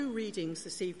readings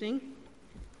this evening,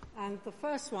 and the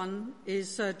first one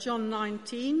is John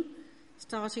 19,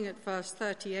 starting at verse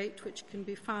 38, which can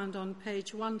be found on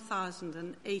page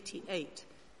 1088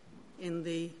 in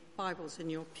the Bibles in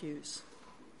your pews.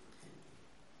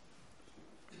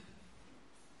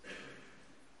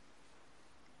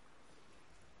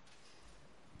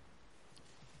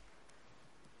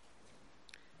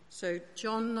 So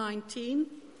John 19,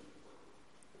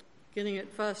 beginning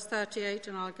at verse 38,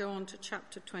 and I'll go on to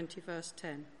chapter 20, verse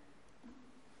 10.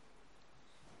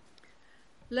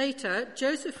 Later,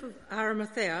 Joseph of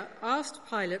Arimathea asked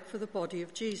Pilate for the body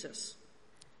of Jesus.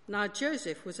 Now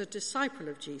Joseph was a disciple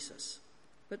of Jesus,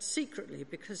 but secretly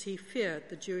because he feared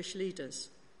the Jewish leaders.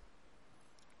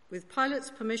 With Pilate's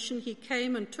permission, he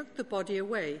came and took the body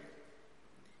away.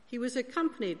 He was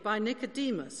accompanied by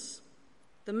Nicodemus,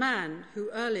 the man who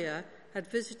earlier had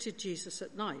visited Jesus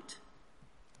at night.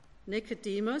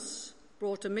 Nicodemus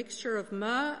brought a mixture of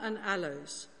myrrh and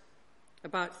aloes,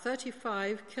 about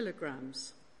 35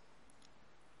 kilograms.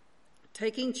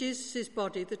 Taking Jesus'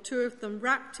 body, the two of them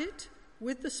wrapped it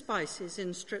with the spices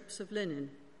in strips of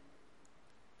linen.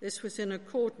 This was in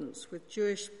accordance with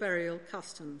Jewish burial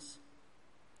customs.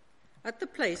 At the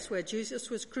place where Jesus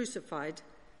was crucified,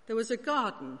 there was a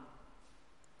garden,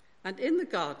 and in the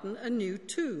garden a new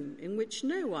tomb in which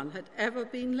no one had ever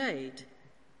been laid.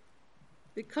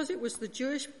 Because it was the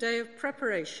Jewish day of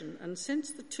preparation, and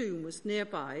since the tomb was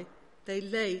nearby, they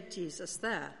laid Jesus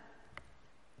there.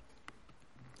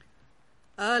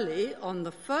 Early on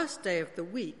the first day of the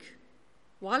week,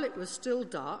 while it was still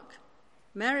dark,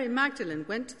 Mary Magdalene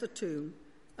went to the tomb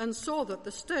and saw that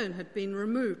the stone had been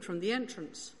removed from the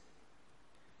entrance.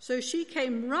 So she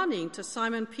came running to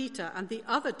Simon Peter and the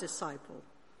other disciple,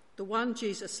 the one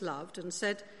Jesus loved, and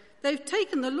said, "They've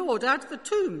taken the Lord out of the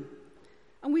tomb,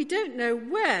 and we don't know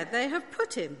where they have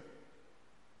put him."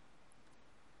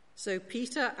 So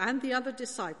Peter and the other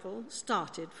disciple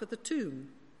started for the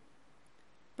tomb.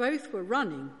 Both were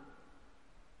running,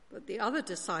 but the other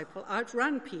disciple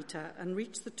outran Peter and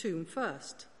reached the tomb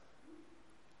first.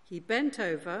 He bent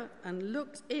over and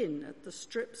looked in at the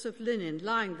strips of linen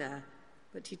lying there,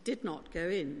 but he did not go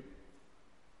in.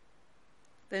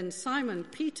 Then Simon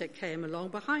Peter came along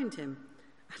behind him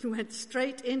and went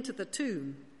straight into the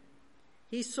tomb.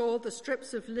 He saw the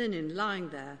strips of linen lying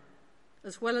there,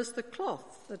 as well as the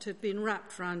cloth that had been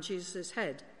wrapped round Jesus'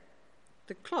 head.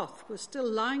 The cloth was still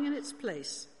lying in its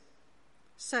place,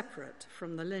 separate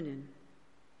from the linen.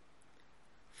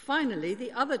 Finally,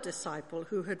 the other disciple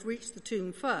who had reached the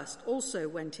tomb first also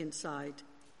went inside.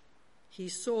 He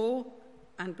saw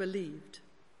and believed.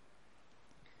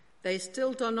 They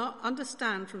still do not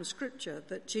understand from Scripture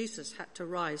that Jesus had to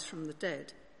rise from the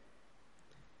dead.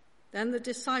 Then the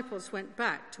disciples went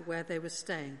back to where they were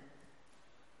staying.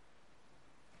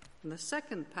 And the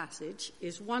second passage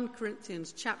is 1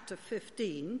 Corinthians chapter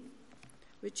 15,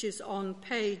 which is on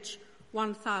page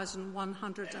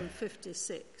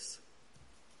 1156.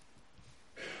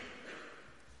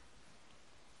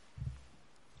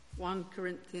 1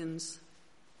 Corinthians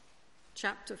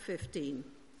chapter 15,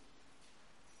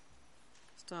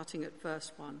 starting at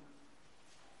verse 1.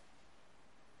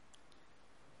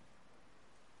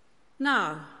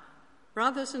 Now,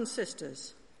 brothers and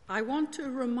sisters, I want to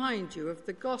remind you of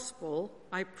the gospel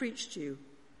I preached you,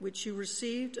 which you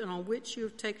received and on which you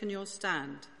have taken your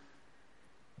stand.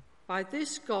 By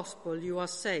this gospel you are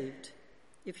saved,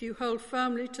 if you hold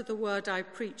firmly to the word I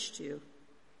preached to you.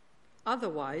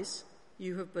 Otherwise,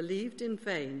 you have believed in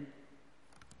vain.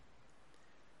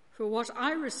 For what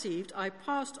I received I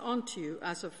passed on to you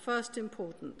as of first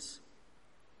importance,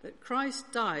 that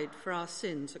Christ died for our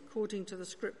sins according to the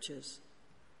Scriptures,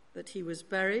 that he was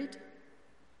buried,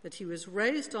 that he was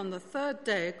raised on the third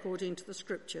day according to the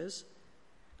Scriptures,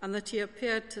 and that he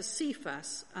appeared to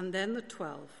Cephas and then the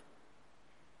 12.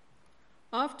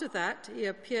 After that, he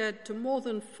appeared to more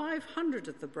than 500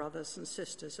 of the brothers and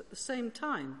sisters at the same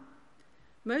time,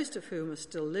 most of whom are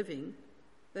still living,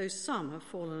 though some have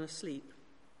fallen asleep.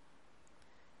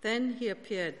 Then he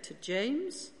appeared to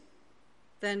James,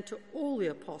 then to all the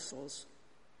apostles,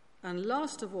 and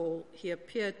last of all, he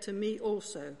appeared to me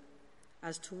also,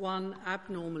 as to one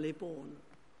abnormally born.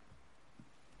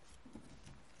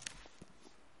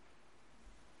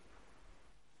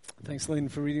 Thanks, Lynn,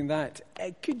 for reading that.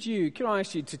 Could I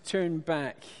ask you to turn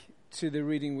back to the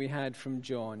reading we had from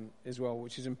John as well,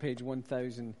 which is on page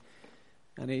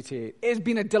 1088. It's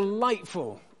been a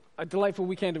delightful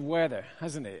weekend of weather,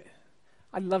 hasn't it?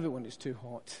 I love it when it's too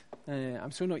hot.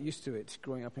 I'm so not used to it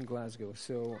growing up in Glasgow,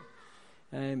 so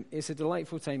it's a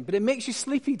delightful time. But it makes you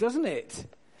sleepy, doesn't it?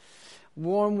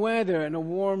 warm weather and a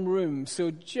warm room.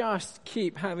 So just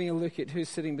keep having a look at who's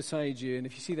sitting beside you. And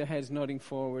if you see their heads nodding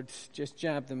forward, just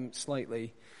jab them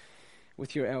slightly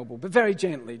with your elbow. But very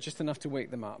gently, just enough to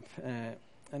wake them up. And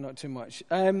not too much.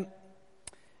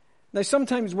 Now,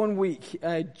 sometimes one week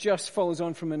just follows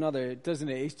on from another, doesn't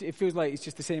it? It feels like it's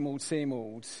just the same old, same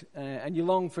old. And you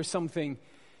long for something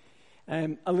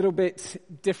a little bit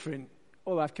different.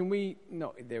 Olaf, can we...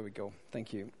 No, there we go.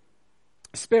 Thank you.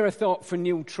 Spare a thought for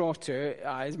Neil Trotter.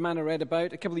 His man I read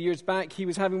about a couple of years back, he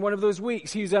was having one of those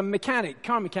weeks. He was a mechanic,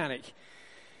 car mechanic.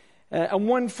 And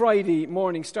one Friday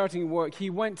morning, starting work, he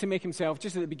went to make himself,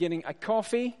 just at the beginning, a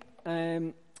coffee.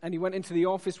 And he went into the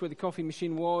office where the coffee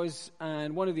machine was,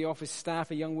 and one of the office staff,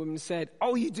 a young woman, said,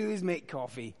 "All you do is make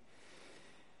coffee.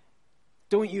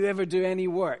 Don't you ever do any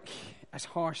work?" That's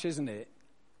harsh, isn't it?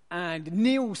 And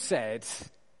Neil said,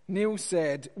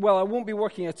 "Well, I won't be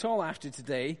working at all after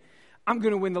today. I'm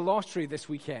going to win the lottery this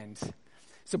weekend."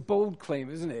 It's a bold claim,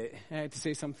 isn't it, to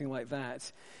say something like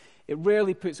that? It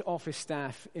rarely puts office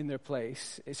staff in their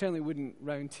place. It certainly wouldn't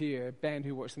round here. Ben,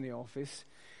 who works in the office,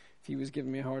 if he was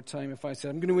giving me a hard time, if I said,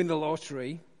 "I'm going to win the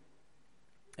lottery,"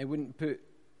 it wouldn't put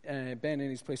Ben in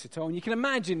his place at all. And you can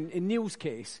imagine, in Neil's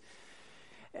case,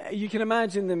 you can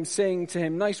imagine them saying to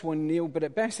him, "Nice one, Neil, but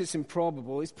at best it's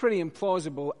improbable. It's pretty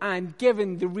implausible. And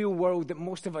given the real world that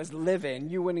most of us live in,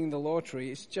 you winning the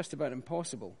lottery, it's just about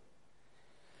impossible."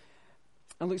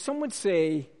 And look, some would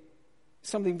say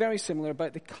something very similar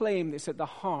about the claim that's at the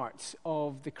heart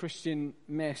of the Christian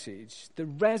message, the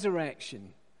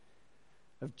resurrection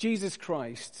of Jesus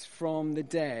Christ from the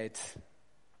dead.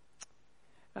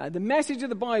 The message of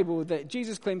the Bible that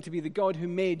Jesus claimed to be the God who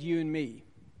made you and me,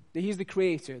 that he's the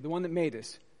creator, the one that made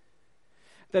us,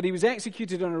 that he was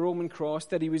executed on a Roman cross,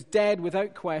 that he was dead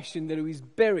without question, that he was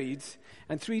buried,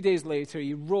 and 3 days later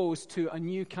he rose to a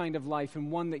new kind of life and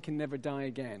one that can never die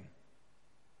again.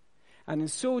 And in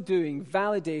so doing,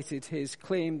 validated his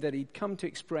claim that he'd come to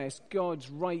express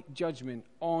God's right judgment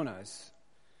on us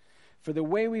for the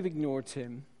way we've ignored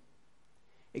him,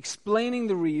 explaining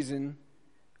the reason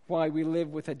why we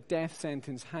live with a death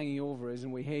sentence hanging over us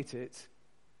and we hate it,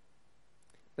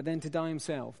 but then to die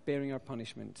himself, bearing our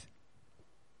punishment,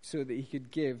 so that he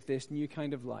could give this new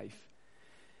kind of life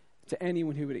to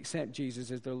anyone who would accept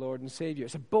Jesus as their Lord and Savior.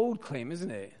 It's a bold claim,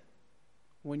 isn't it?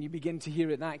 When you begin to hear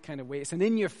it that kind of way. It's an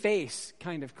in-your-face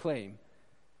kind of claim,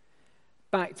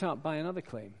 backed up by another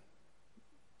claim,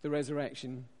 the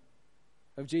resurrection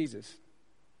of Jesus.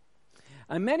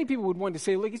 And many people would want to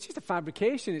say, look, it's just a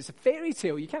fabrication, it's a fairy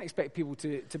tale. You can't expect people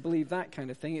to believe that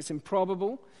kind of thing. It's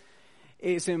improbable,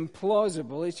 it's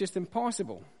implausible, it's just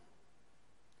impossible.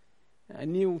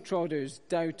 Neil Trotter's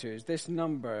doubters, this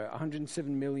number,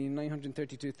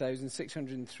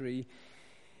 107,932,603,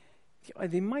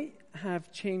 they might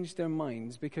have changed their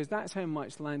minds because that's how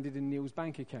much landed in Neil's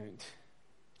bank account.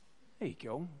 There you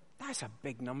go. That's a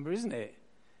big number, isn't it?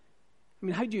 I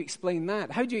mean, how do you explain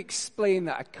that? How do you explain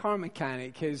that a car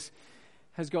mechanic has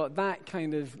got that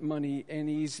kind of money in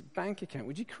his bank account?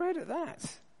 Would you credit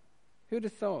that? Who would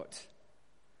have thought?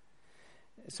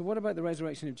 So what about the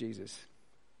resurrection of Jesus?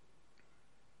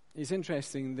 It's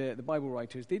interesting that the Bible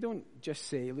writers, they don't just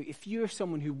say, look, if you're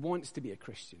someone who wants to be a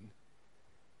Christian,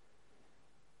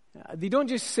 they don't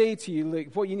just say to you,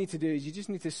 look, what you need to do is you just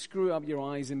need to screw up your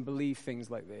eyes and believe things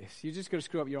like this. You just got to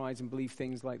screw up your eyes and believe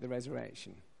things like the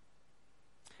resurrection.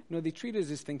 No, they treat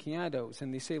us as thinking adults,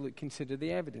 and they say, look, consider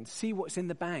the evidence. See what's in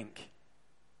the bank.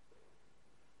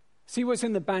 See what's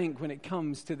in the bank when it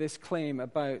comes to this claim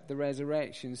about the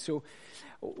resurrection. So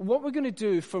what we're going to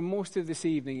do for most of this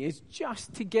evening is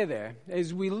just together,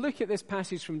 as we look at this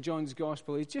passage from John's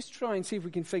Gospel, is just try and see if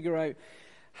we can figure out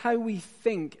how we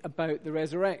think about the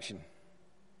resurrection.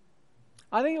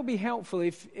 I think it'll be helpful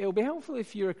if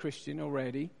you're a Christian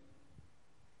already.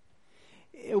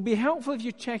 It'll be helpful if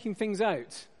you're checking things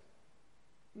out.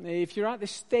 If you're at the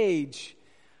stage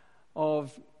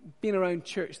of being around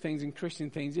church things and Christian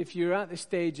things, if you're at the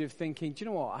stage of thinking, do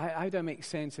you know what, how do I make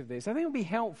sense of this? I think it'll be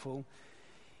helpful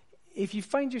if you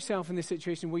find yourself in the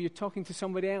situation where you're talking to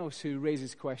somebody else who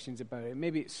raises questions about it,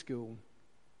 maybe at school,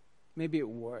 maybe at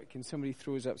work, and somebody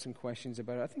throws up some questions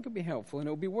about it. I think it'll be helpful, and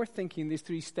it'll be worth thinking these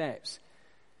 3 steps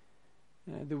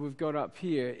that we've got up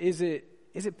here. Is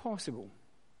it possible?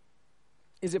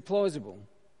 Is it plausible?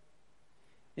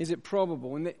 Is it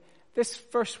probable? And this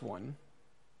first one,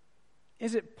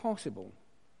 is it possible?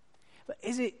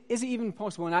 Is it even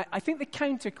possible? And I think the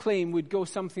counterclaim would go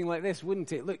something like this,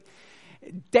 wouldn't it? Look,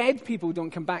 dead people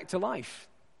don't come back to life.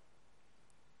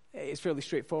 It's fairly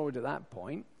straightforward at that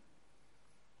point.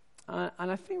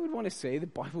 And I think we'd want to say, the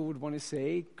Bible would want to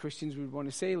say, Christians would want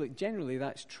to say, look, generally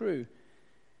that's true.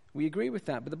 We agree with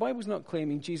that. But the Bible's not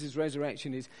claiming Jesus'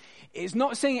 resurrection is... It's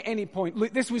not saying at any point,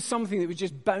 look, this was something that was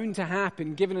just bound to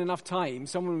happen, given enough time.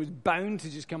 Someone was bound to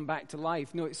just come back to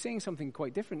life. No, it's saying something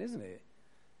quite different, isn't it?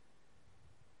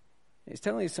 It's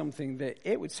telling us something that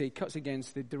it would say cuts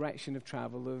against the direction of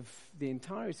travel of the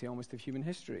entirety, almost, of human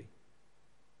history.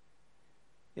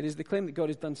 It is the claim that God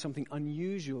has done something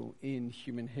unusual in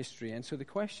human history. And so the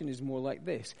question is more like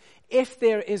this. If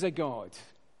there is a God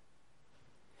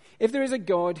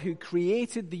who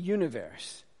created the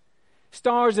universe,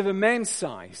 stars of immense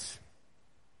size,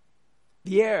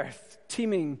 the earth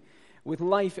teeming with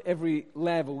life at every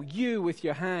level, you with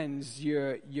your hands,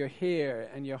 your hair,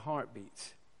 and your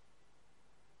heartbeat,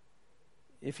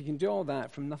 if he can do all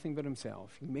that from nothing but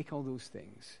himself, he can make all those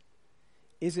things,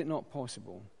 is it not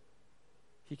possible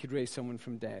he could raise someone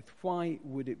from death? Why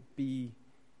would it be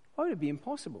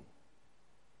impossible?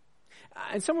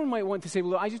 And someone might want to say,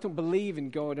 well, I just don't believe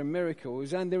in God or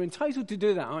miracles, and they're entitled to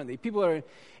do that, aren't they? People are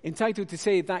entitled to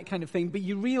say that kind of thing, but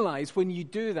you realize when you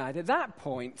do that, at that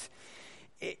point,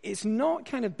 it's not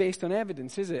kind of based on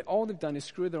evidence, is it? All they've done is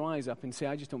screw their eyes up and say,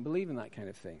 I just don't believe in that kind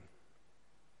of thing.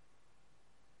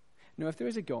 Now, if there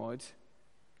is a God,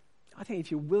 I think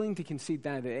if you're willing to concede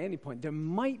that at any point, there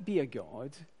might be a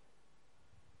God,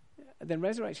 then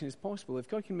resurrection is possible. If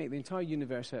God can make the entire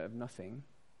universe out of nothing,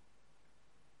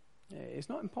 it's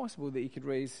not impossible that he could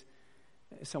raise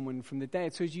someone from the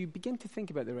dead. So as you begin to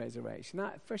think about the resurrection,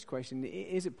 that first question,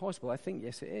 is it possible? I think,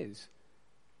 yes, it is.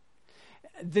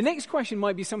 The next question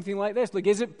might be something like this. Look,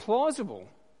 is it plausible?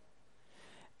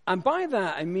 And by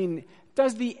that, I mean,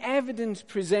 does the evidence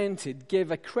presented give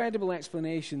a credible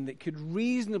explanation that could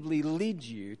reasonably lead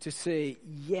you to say,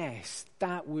 yes,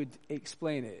 that would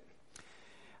explain it?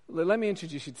 Let me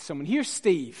introduce you to someone. Here's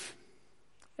Steve.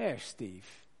 There's Steve.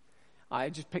 I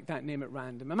just picked that name at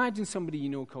random. Imagine somebody you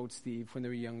know called Steve when they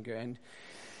were younger. And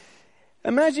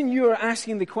imagine you are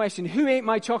asking the question, who ate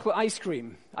my chocolate ice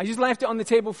cream? I just left it on the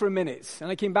table for a minute, and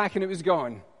I came back and it was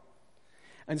gone.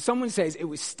 And someone says, it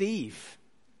was Steve.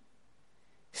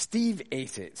 Steve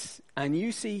ate it. And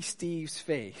you see Steve's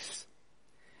face.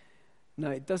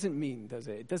 Now, it doesn't mean, does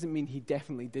it? It doesn't mean he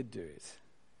definitely did do it.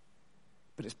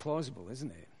 But it's plausible,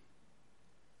 isn't it?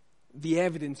 The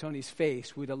evidence on his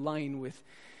face would align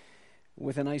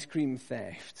with an ice cream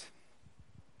theft.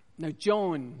 Now,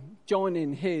 John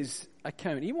in his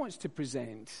account, he wants to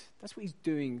present, that's what he's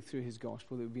doing through his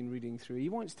gospel that we've been reading through. He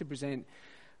wants to present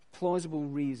plausible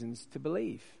reasons to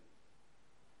believe.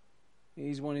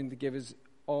 He's wanting to give us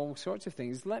all sorts of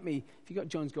things. If you've got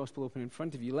John's gospel open in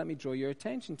front of you, let me draw your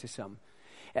attention to some.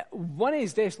 One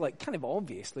is this, like kind of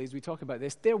obviously as we talk about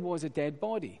this, there was a dead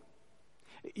body.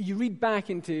 You read back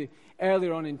into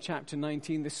earlier on in chapter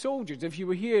 19, the soldiers, if you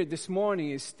were here this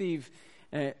morning as Steve,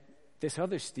 this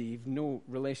other Steve, no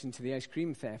relation to the ice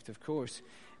cream theft, of course,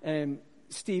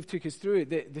 Steve took us through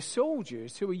it. The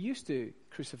soldiers who were used to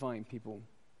crucifying people,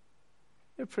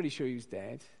 they're pretty sure he was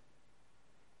dead.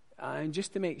 And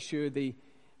just to make sure, they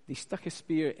stuck a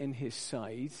spear in his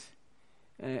side.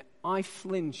 I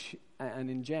flinch at an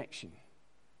injection.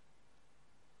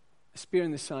 A spear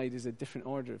in the side is a different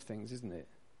order of things, isn't it?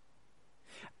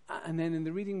 And then in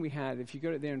the reading we had, if you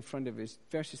got it there in front of us,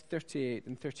 verses 38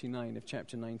 and 39 of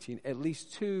chapter 19, at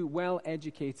least two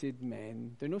well-educated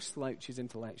men, they're no slouches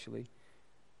intellectually,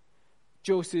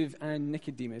 Joseph and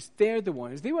Nicodemus, they're the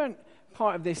ones. They weren't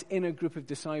part of this inner group of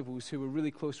disciples who were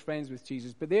really close friends with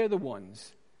Jesus, but they're the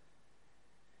ones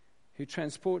who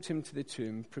transport him to the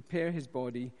tomb, prepare his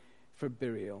body for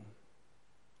burial.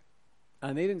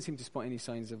 And they didn't seem to spot any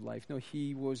signs of life. No,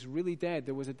 he was really dead.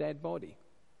 There was a dead body.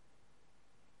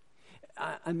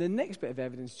 And the next bit of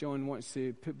evidence John wants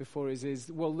to put before us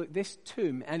is, well, look, this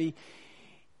tomb, and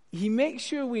he makes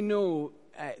sure we know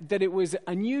that it was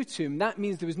a new tomb. That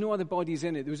means there was no other bodies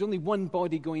in it. There was only one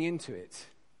body going into it.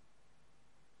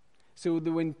 So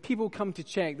when people come to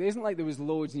check, there isn't like there was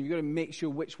loads and you've got to make sure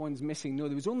which one's missing. No,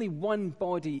 there was only one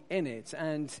body in it,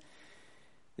 and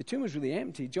the tomb was really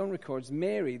empty. John records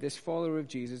Mary, this follower of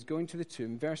Jesus, going to the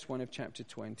tomb, verse 1 of chapter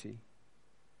 20.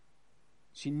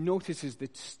 She notices the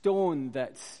stone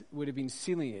that would have been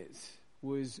sealing it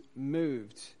was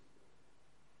moved.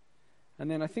 And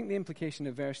then I think the implication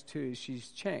of verse 2 is she's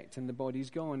checked and the body's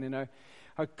gone. And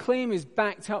her claim is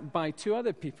backed up by two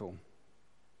other people,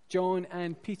 John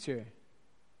and Peter.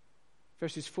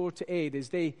 Verses 4 to 8, as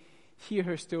they hear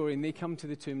her story and they come to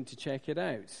the tomb to check it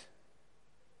out.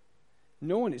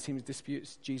 No one, it seems,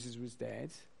 disputes Jesus was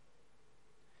dead.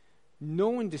 No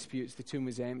one disputes the tomb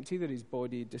was empty, that his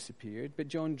body had disappeared. But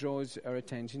John draws our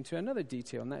attention to another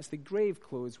detail, and that's the grave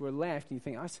clothes were left. And you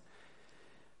think,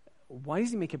 why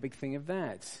does he make a big thing of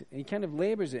that? And he kind of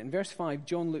labors it. In verse 5,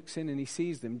 John looks in and he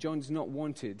sees them. John's not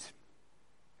wanted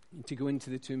to go into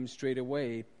the tomb straight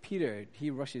away. Peter, he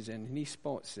rushes in and he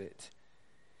spots it.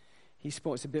 He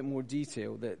spots a bit more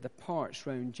detail, that the parts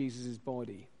round Jesus'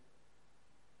 body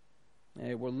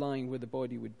were lying where the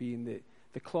body would be, and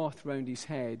the cloth round his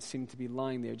head seemed to be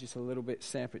lying there just a little bit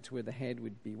separate to where the head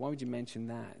would be. Why would you mention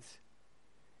that?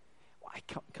 Well, a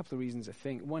couple of reasons, I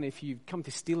think. One, if you've come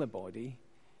to steal a body,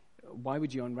 why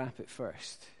would you unwrap it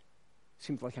first?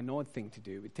 Seems like an odd thing to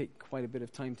do. It would take quite a bit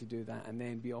of time to do that and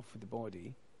then be off with the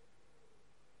body.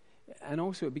 And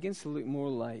also, it begins to look more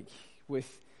like,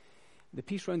 with the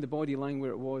piece around the body lying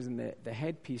where it was and the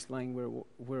headpiece lying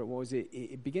where it was,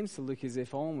 it begins to look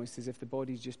almost as if the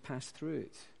body's just passed through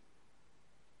it.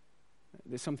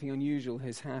 There's something unusual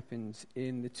has happened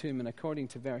in the tomb, and according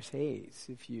to verse 8,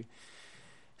 if you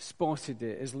spotted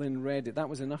it as Lynn read it, that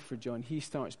was enough for John. He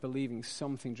starts believing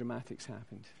something dramatic's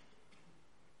happened.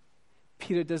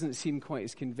 Peter doesn't seem quite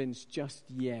as convinced just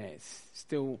yet,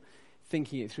 still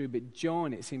thinking it through, but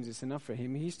John, it seems it's enough for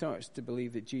him. He starts to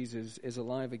believe that Jesus is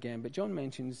alive again, but John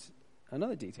mentions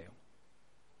another detail.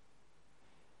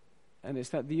 And it's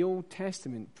that the Old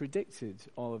Testament predicted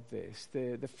all of this.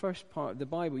 The first part of the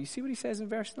Bible, you see what he says in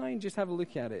verse 9? Just have a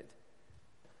look at it.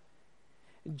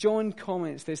 John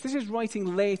comments this. This is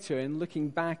writing later and looking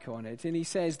back on it, and he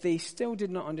says they still did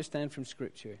not understand from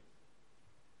Scripture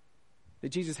that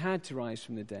Jesus had to rise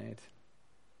from the dead.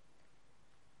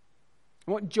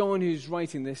 What John, who's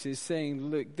writing this, is saying,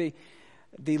 look,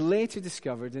 they later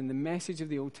discovered, and the message of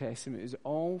the Old Testament is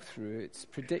all through its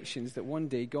predictions that one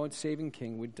day God's saving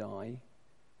king would die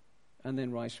and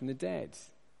then rise from the dead.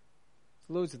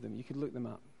 Loads of them. You could look them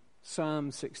up.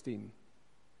 Psalm 16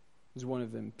 is one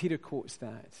of them. Peter quotes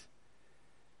that.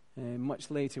 Much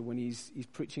later, when he's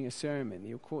preaching a sermon,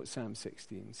 he'll quote Psalm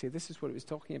 16. Say, this is what it was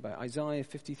talking about. Isaiah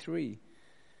 53.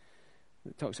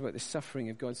 It talks about the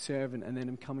suffering of God's servant and then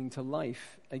him coming to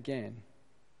life again.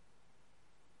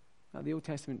 Now, the Old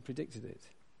Testament predicted it.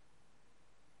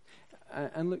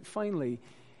 And look, finally,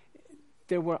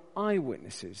 there were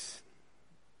eyewitnesses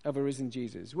of a risen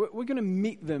Jesus. We're going to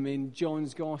meet them in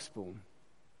John's Gospel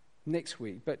next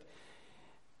week, but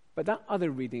that other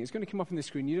reading is going to come up on the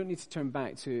screen. You don't need to turn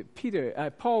back to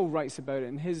it. Paul writes about it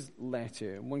in his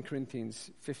letter, 1 Corinthians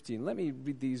 15. Let me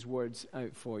read these words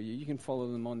out for you. You can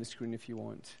follow them on the screen if you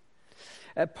want.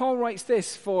 Paul writes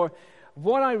this, "For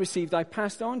what I received I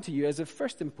passed on to you as of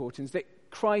first importance, that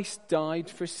Christ died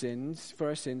for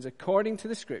our sins, according to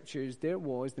the Scriptures." There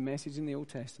was the message in the Old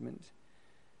Testament.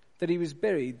 That he was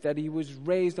buried, that he was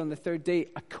raised on the third day,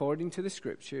 according to the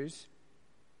Scriptures.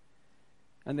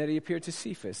 And that he appeared to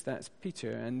Cephas, that's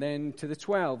Peter, and then to the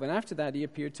 12. And after that, he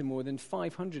appeared to more than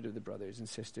 500 of the brothers and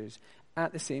sisters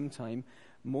at the same time,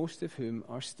 most of whom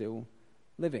are still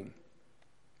living.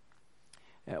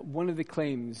 One of the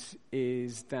claims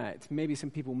is that maybe some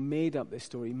people made up this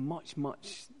story much,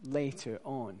 much later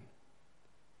on.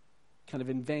 Kind of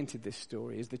invented this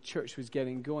story as the church was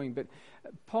getting going. But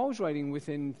Paul's writing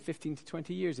within 15 to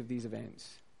 20 years of these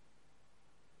events.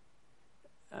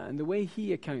 And the way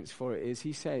he accounts for it is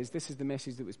he says, this is the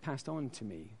message that was passed on to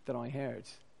me, that I heard.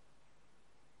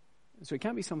 So it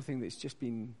can't be something that's just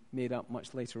been made up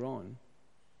much later on.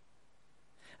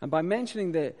 And by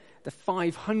mentioning the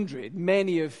 500,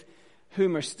 many of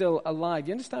whom are still alive,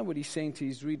 you understand what he's saying to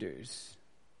his readers?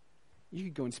 You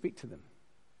could go and speak to them.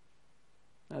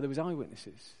 Now, there was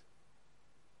eyewitnesses.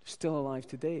 Still alive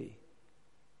today.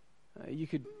 You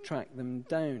could track them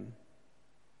down.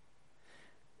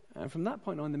 And from that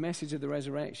point on, the message of the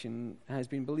resurrection has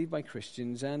been believed by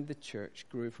Christians, and the church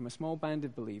grew from a small band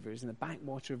of believers in the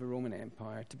backwater of a Roman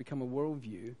Empire to become a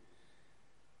worldview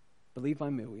believed by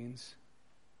millions,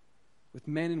 with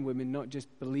men and women not just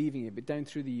believing it, but down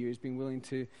through the years being willing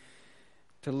to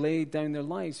lay down their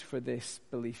lives for this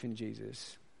belief in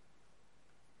Jesus.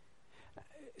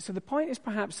 So the point is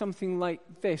perhaps something like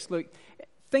this. Look,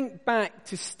 think back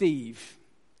to Steve.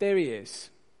 There he is.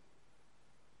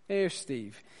 There's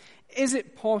Steve. Is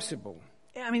it possible?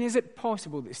 Is it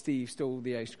possible that Steve stole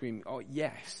the ice cream? Oh,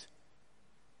 yes.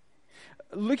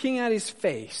 Looking at his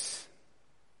face,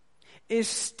 is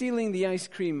stealing the ice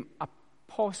cream a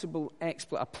plausible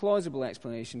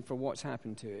explanation for what's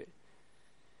happened to it?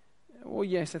 Well,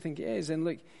 yes, I think it is. And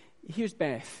look, here's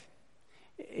Beth.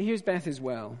 Here's Beth as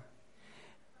well.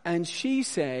 And she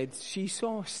said she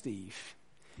saw Steve.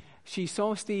 She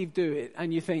saw Steve do it.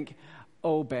 And you think,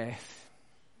 oh, Beth,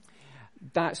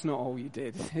 that's not all you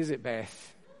did, is it,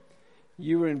 Beth?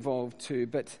 You were involved too.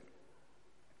 But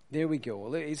there we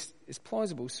go. It's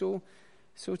plausible. So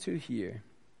too here.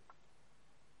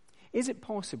 Is it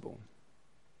possible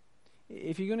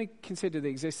if you're going to consider the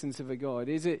existence of a God,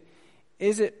 is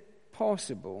it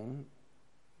possible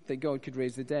that God could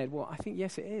raise the dead? Well, I think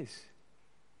yes, it is.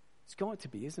 It's got to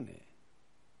be, isn't it?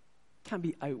 Can't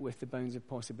be out with the bounds of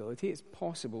possibility. It's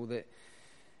possible that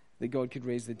God could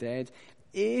raise the dead.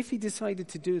 If he decided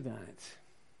to do that,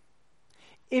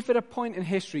 if at a point in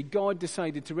history God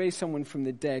decided to raise someone from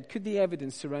the dead, could the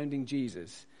evidence surrounding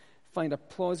Jesus find a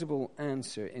plausible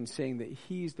answer in saying that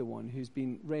he's the one who's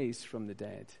been raised from the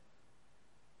dead?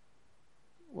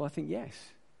 Well, I think yes.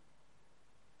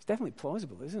 It's definitely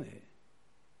plausible, isn't it?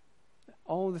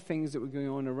 All the things that were going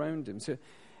on around him. So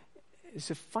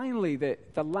finally,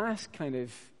 the last kind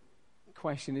of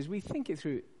question is we think it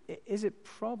through. Is it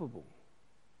probable?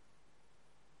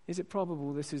 Is it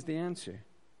probable this is the answer?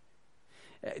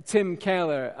 Tim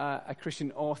Keller, a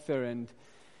Christian author and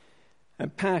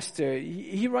pastor,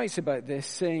 he writes about this,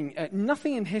 saying,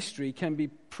 nothing in history can be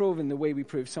proven the way we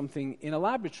prove something in a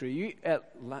laboratory.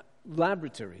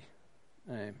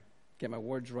 Get my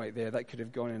words right there. That could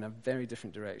have gone in a very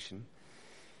different direction.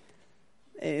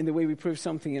 In the way we prove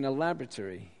something in a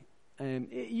laboratory.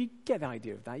 You get the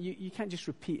idea of that. You can't just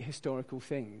repeat historical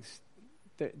things.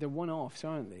 They're one-offs,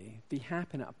 aren't they? They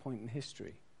happen at a point in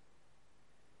history.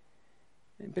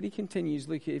 But he continues,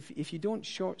 look, if you don't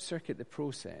short-circuit the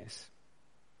process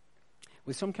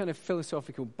with some kind of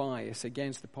philosophical bias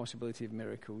against the possibility of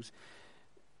miracles,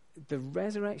 the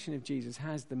resurrection of Jesus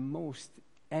has the most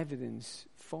evidence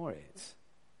for it.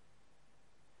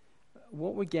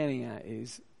 What we're getting at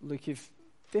is, look, if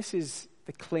this is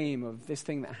the claim of this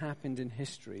thing that happened in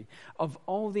history, of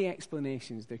all the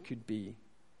explanations there could be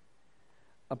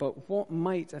about what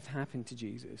might have happened to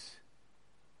Jesus,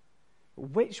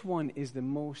 which one is the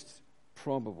most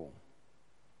probable?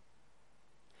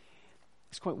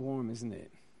 It's quite warm, isn't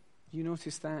it? You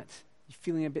notice that? You're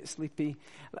feeling a bit sleepy?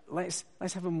 Let's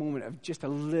have a moment of just a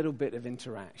little bit of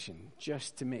interaction,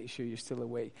 just to make sure you're still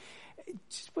awake.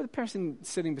 Just with the person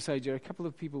sitting beside you, or a couple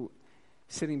of people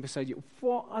sitting beside you,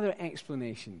 what other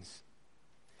explanations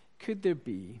could there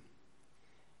be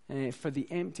for the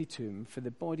empty tomb, for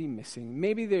the body missing?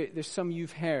 Maybe there's some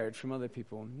you've heard from other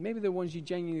people. Maybe they're ones you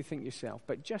genuinely think yourself.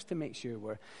 But just to make sure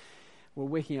we're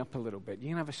waking up a little bit, you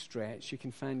can have a stretch, you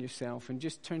can fan yourself, and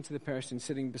just turn to the person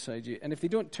sitting beside you. And if they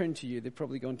don't turn to you, they've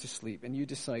probably gone to sleep, and you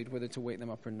decide whether to wake them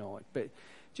up or not. But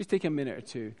just take a minute or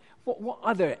two. What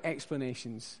other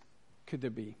explanations could there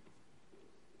be?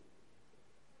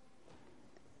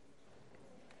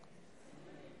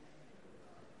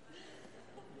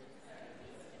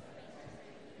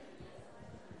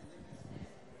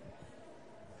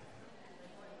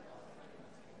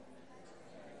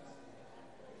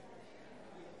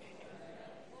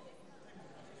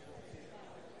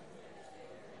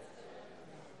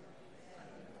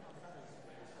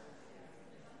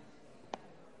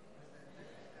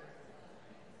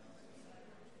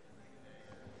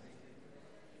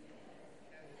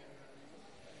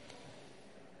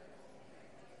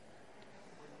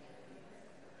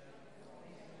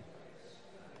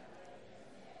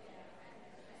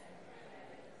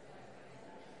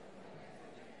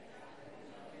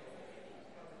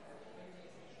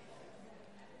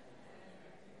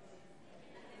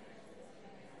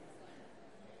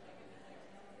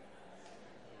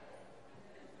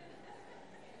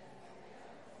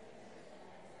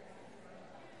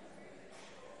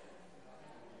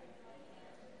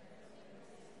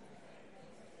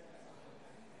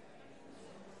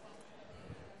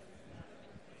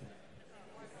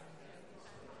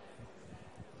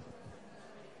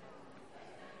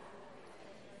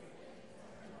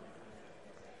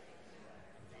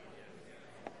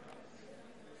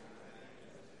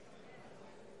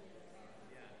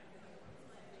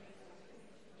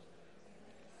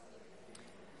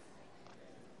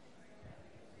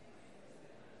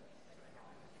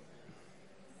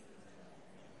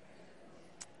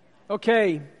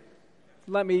 Okay,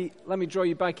 let me draw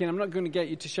you back in. I'm not going to get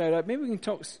you to shout out. Maybe we can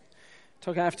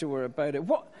talk afterward about it.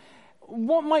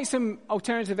 What might some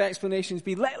alternative explanations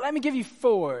be? Let me give you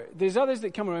 4. There's others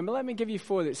that come around, but let me give you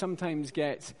 4 that sometimes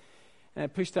get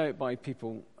pushed out by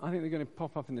people. I think they're going to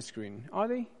pop up on the screen. Are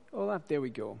they? Oh, there we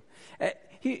go.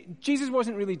 Jesus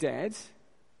wasn't really dead.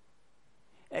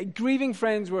 Grieving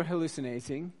friends were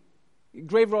hallucinating.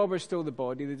 Grave robbers stole the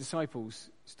body. The disciples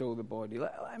stole the body.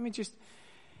 Let me just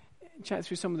chat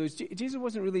through some of those. Jesus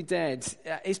wasn't really dead.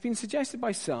 It's been suggested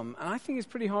by some, and I think it's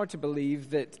pretty hard to believe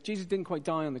that Jesus didn't quite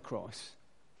die on the cross.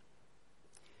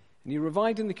 And he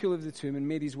revived in the cool of the tomb and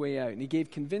made his way out, and he gave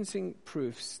convincing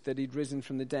proofs that he'd risen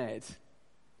from the dead.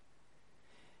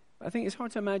 But I think it's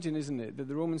hard to imagine, isn't it, that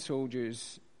the Roman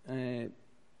soldiers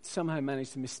somehow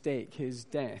managed to mistake his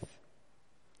death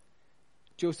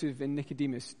Joseph and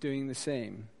Nicodemus doing the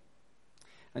same,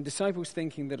 and disciples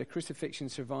thinking that a crucifixion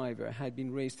survivor had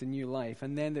been raised to new life,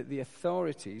 and then that the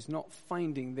authorities not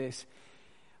finding this,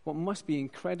 what must be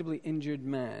incredibly injured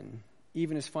man,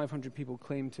 even as 500 people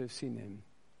claim to have seen him.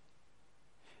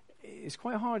 It's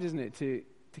quite hard, isn't it, to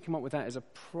come up with that as a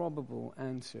probable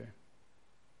answer.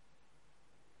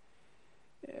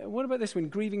 What about this one?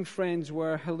 Grieving friends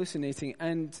were hallucinating.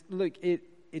 And look,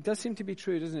 it does seem to be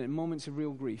true, doesn't it? In moments of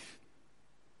real grief,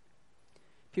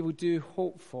 people do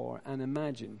hope for and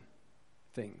imagine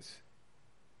things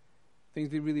they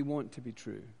really want to be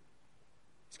true.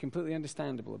 It's completely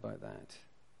understandable about that.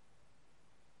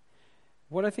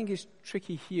 What I think is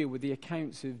tricky here with the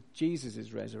accounts of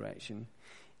Jesus' resurrection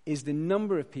is the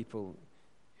number of people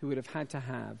who would have had to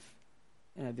have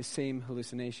the same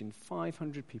hallucination.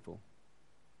 500 people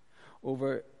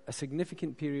over a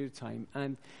significant period of time.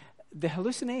 And the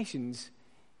hallucinations,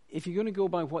 if you're going to go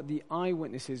by what the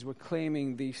eyewitnesses were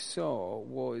claiming they saw,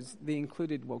 they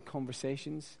included,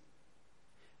 conversations,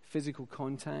 physical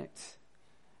contact,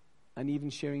 and even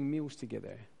sharing meals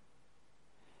together.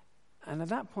 And at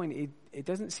that point, it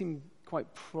doesn't seem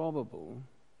quite probable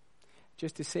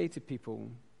just to say to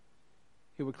people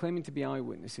who were claiming to be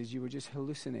eyewitnesses, you were just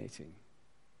hallucinating.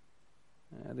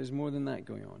 There's more than that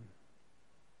going on.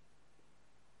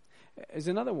 There's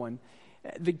another one.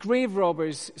 The grave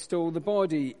robbers stole the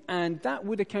body, and that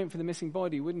would account for the missing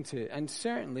body, wouldn't it? And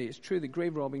certainly it's true that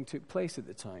grave robbing took place at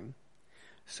the time,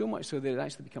 so much so that it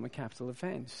actually became a capital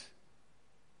offense.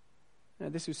 Now,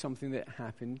 this was something that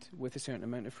happened with a certain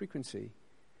amount of frequency.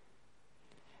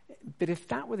 But if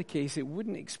that were the case, it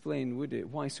wouldn't explain, would it,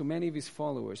 why so many of his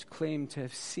followers claimed to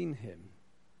have seen him.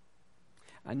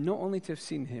 And not only to have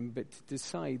seen him, but to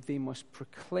decide they must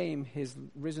proclaim his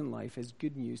risen life as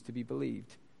good news to be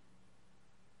believed.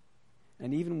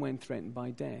 And even when threatened by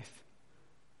death.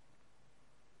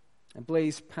 And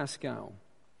Blaise Pascal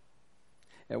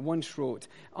once wrote,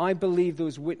 I believe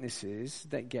those witnesses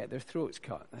that get their throats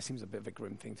cut. That seems a bit of a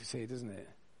grim thing to say, doesn't it?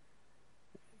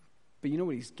 But you know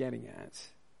what he's getting at.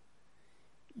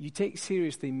 You take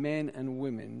seriously men and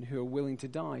women who are willing to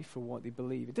die for what they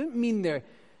believe. It doesn't mean they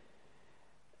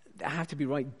have to be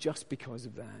right just because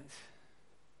of that.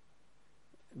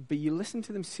 But you listen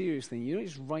to them seriously, and you don't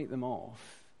just write them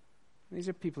off. These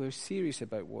are people who are serious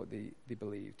about what they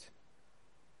believed.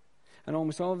 And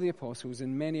almost all of the apostles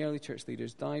and many early church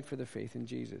leaders died for their faith in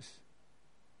Jesus.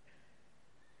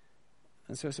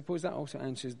 And so I suppose that also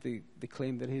answers the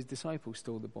claim that his disciples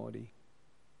stole the body.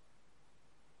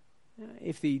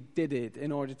 If they did it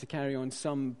in order to carry on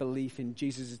some belief in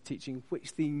Jesus' teaching,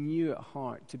 which they knew at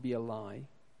heart to be a lie.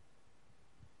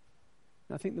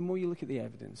 And I think the more you look at the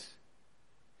evidence,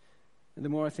 and the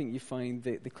more I think you find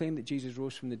that the claim that Jesus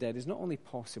rose from the dead is not only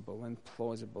possible and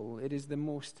plausible, it is the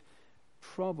most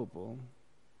probable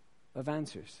of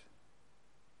answers.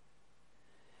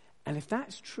 And if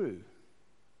that's true,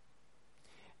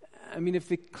 I mean, if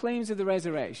the claims of the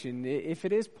resurrection, if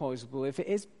it is possible, if it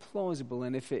is plausible,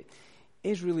 and if it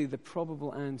is really the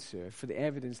probable answer for the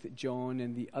evidence that John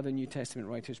and the other New Testament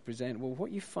writers present, well, what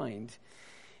you find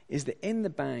is that in the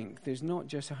bank, there's not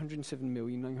just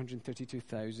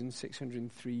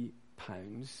 £107,932,603,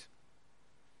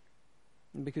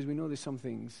 because we know there's some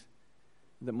things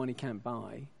that money can't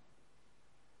buy.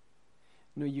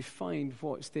 No, you find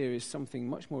what's there is something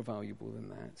much more valuable than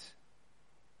that.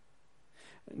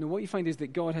 No, what you find is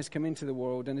that God has come into the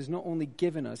world and has not only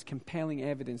given us compelling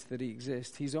evidence that he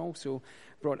exists, he's also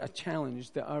brought a challenge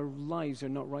that our lives are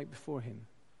not right before him.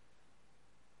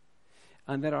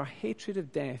 And that our hatred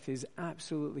of death is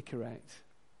absolutely correct.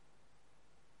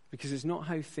 Because it's not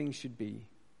how things should be.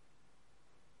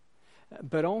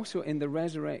 But also in the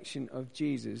resurrection of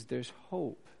Jesus, there's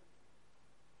hope.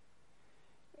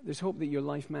 There's hope that your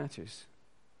life matters.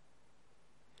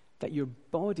 That your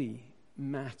body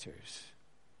matters.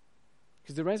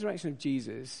 Because the resurrection of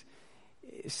Jesus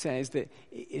says that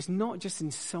it's not just in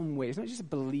some way, it's not just a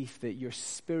belief that your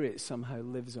spirit somehow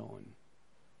lives on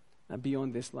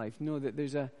beyond this life. No, that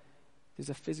there's a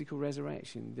physical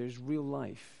resurrection. There's real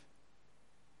life.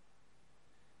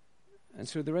 And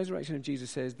so the resurrection of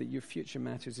Jesus says that your future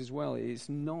matters as well. It is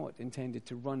not intended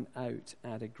to run out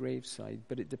at a graveside,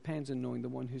 but it depends on knowing the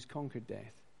one who's conquered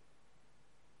death.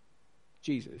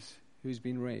 Jesus, who's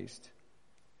been raised.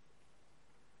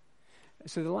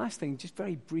 So the last thing, just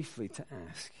very briefly to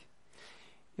ask,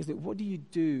 is that what do you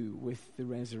do with the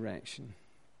resurrection?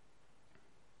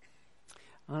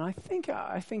 And I'm thinking,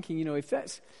 if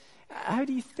that's, how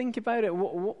do you think about it?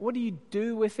 What do you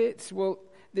do with it? Well,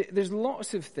 there's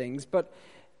lots of things, but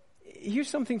here's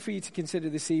something for you to consider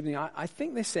this evening. I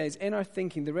think this says, in our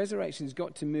thinking, the resurrection's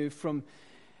got to move from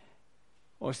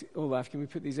Or Olaf, can we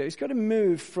put these out? It's got to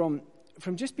move from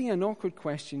just being an awkward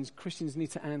question Christians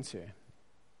need to answer.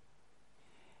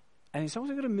 And it's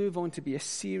also got to move on to be a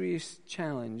serious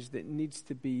challenge that needs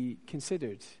to be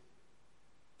considered,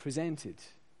 presented,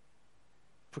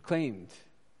 proclaimed.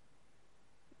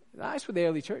 That's what the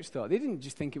early church thought. They didn't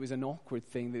just think it was an awkward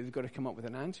thing that they've got to come up with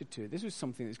an answer to. This was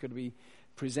something that's got to be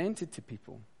presented to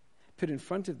people, put in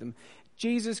front of them.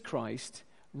 Jesus Christ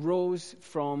rose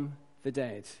from the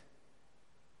dead.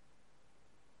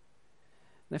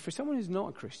 Now, for someone who's not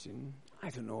a Christian, I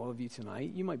don't know, all of you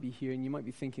tonight, you might be here and you might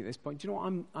be thinking at this point, do you know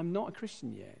what, I'm not a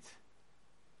Christian yet.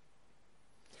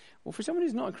 Well, for someone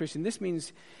who's not a Christian, this being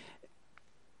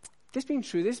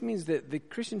true, this means that the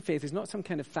Christian faith is not some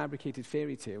kind of fabricated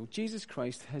fairy tale. Jesus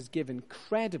Christ has given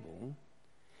credible,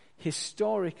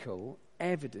 historical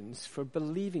evidence for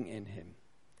believing in him.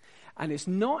 And it's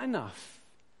not enough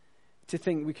to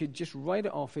think we could just write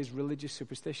it off as religious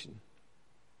superstition.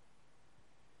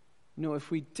 No,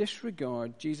 if we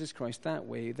disregard Jesus Christ that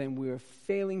way, then we are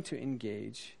failing to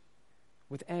engage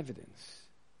with evidence.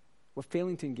 We're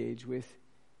failing to engage with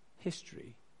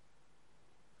history.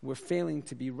 We're failing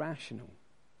to be rational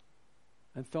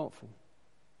and thoughtful.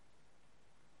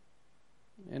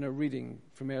 In our reading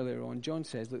from earlier on, John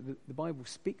says that the Bible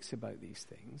speaks about these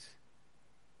things.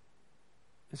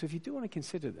 And so if you do want to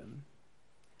consider them,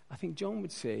 I think John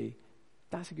would say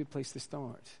that's a good place to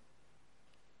start.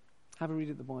 Have a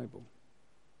read at the Bible.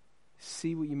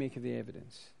 See what you make of the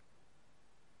evidence.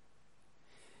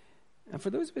 And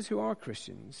for those of us who are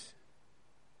Christians,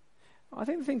 I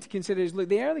think the thing to consider is, look,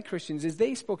 the early Christians, as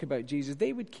they spoke about Jesus,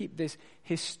 they would keep this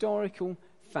historical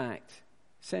fact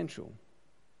central.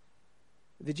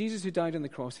 The Jesus who died on the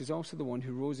cross is also the one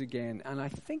who rose again. And I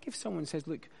think if someone says,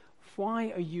 look,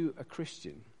 why are you a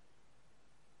Christian?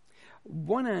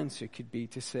 One answer could be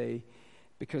to say,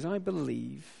 because I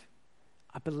believe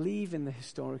in the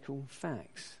historical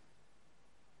facts.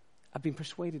 I've been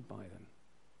persuaded by them.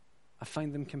 I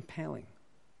find them compelling.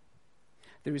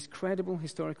 There is credible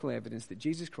historical evidence that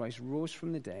Jesus Christ rose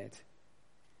from the dead.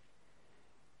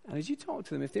 And as you talk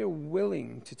to them, if they're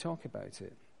willing to talk about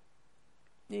it,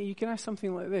 you can ask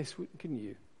something like this, couldn't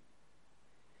you?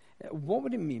 What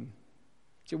would it mean?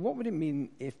 So what would it mean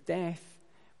if death,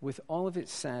 with all of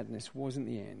its sadness, wasn't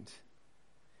the end?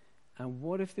 And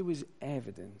what if there was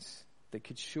evidence that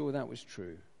could show that was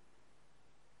true?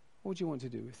 What would you want to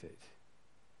do with it?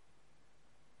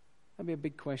 That'd be a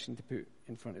big question to put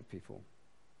in front of people.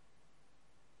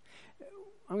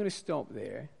 I'm going to stop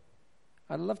there.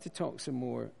 I'd love to talk some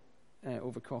more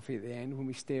over coffee at the end when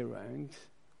we stay around.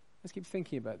 Let's keep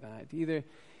thinking about that. Either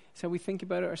it's how we think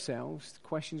about it ourselves, the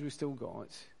questions we've still got,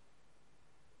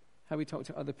 how we talk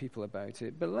to other people about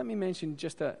it. But let me mention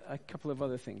just a couple of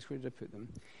other things. Where did I put them?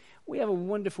 We have a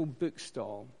wonderful book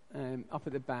stall up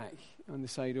at the back on the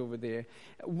side over there.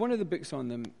 One of the books on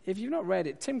them, if you've not read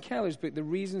it, Tim Keller's book, The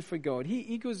Reason for God,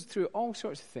 he goes through all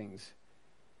sorts of things.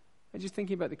 I'm just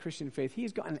thinking about the Christian faith.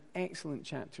 He's got an excellent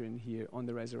chapter in here on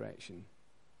the resurrection.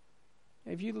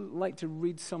 If you'd like to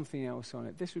read something else on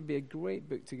it, this would be a great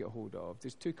book to get hold of.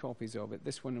 There's 2 copies of it,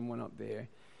 this one and one up there.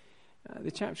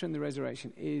 The chapter on the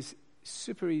resurrection is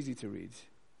super easy to read.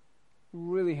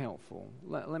 Really helpful.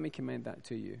 Let me commend that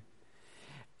to you.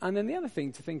 And then the other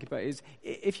thing to think about is,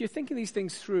 if you're thinking these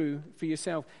things through for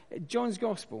yourself, John's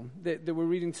Gospel that we're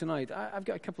reading tonight, I've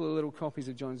got a couple of little copies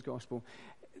of John's Gospel.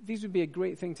 These would be a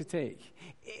great thing to take.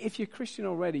 If you're Christian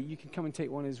already, you can come and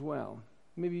take one as well.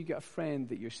 Maybe you've got a friend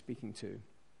that you're speaking to.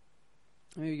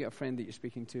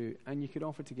 And you could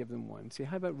offer to give them one. Say,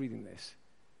 how about reading this?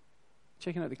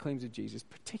 Checking out the claims of Jesus,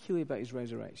 particularly about his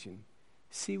resurrection.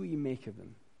 See what you make of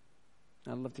them.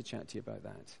 I'd love to chat to you about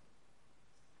that.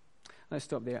 Let's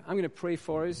stop there. I'm going to pray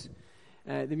for us.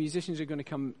 The musicians are going to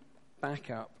come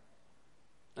back up.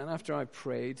 And after I've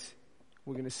prayed,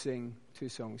 we're going to sing 2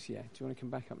 songs. Yeah, do you want to come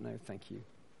back up now? Thank you.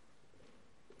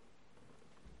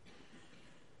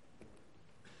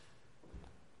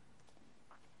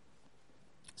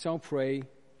 So I'll pray,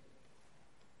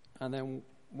 and then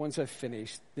once I've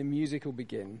finished, the music will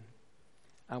begin,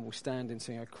 and we'll stand and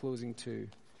sing our closing 2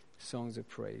 songs of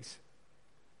praise.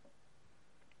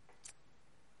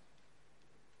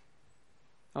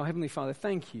 Oh, Heavenly Father,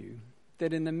 thank you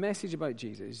that in the message about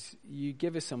Jesus, you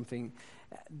give us something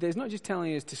that's not just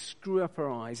telling us to screw up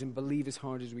our eyes and believe as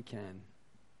hard as we can,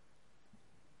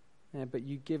 but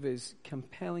you give us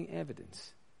compelling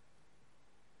evidence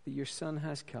that your Son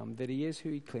has come, that he is who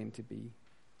he claimed to be,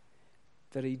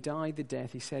 that he died the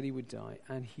death he said he would die,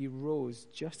 and he rose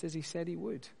just as he said he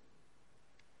would.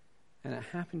 And it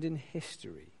happened in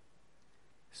history,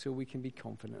 so we can be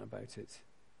confident about it.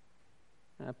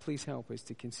 Please help us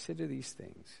to consider these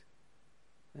things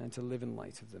and to live in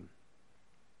light of them.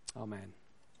 Amen.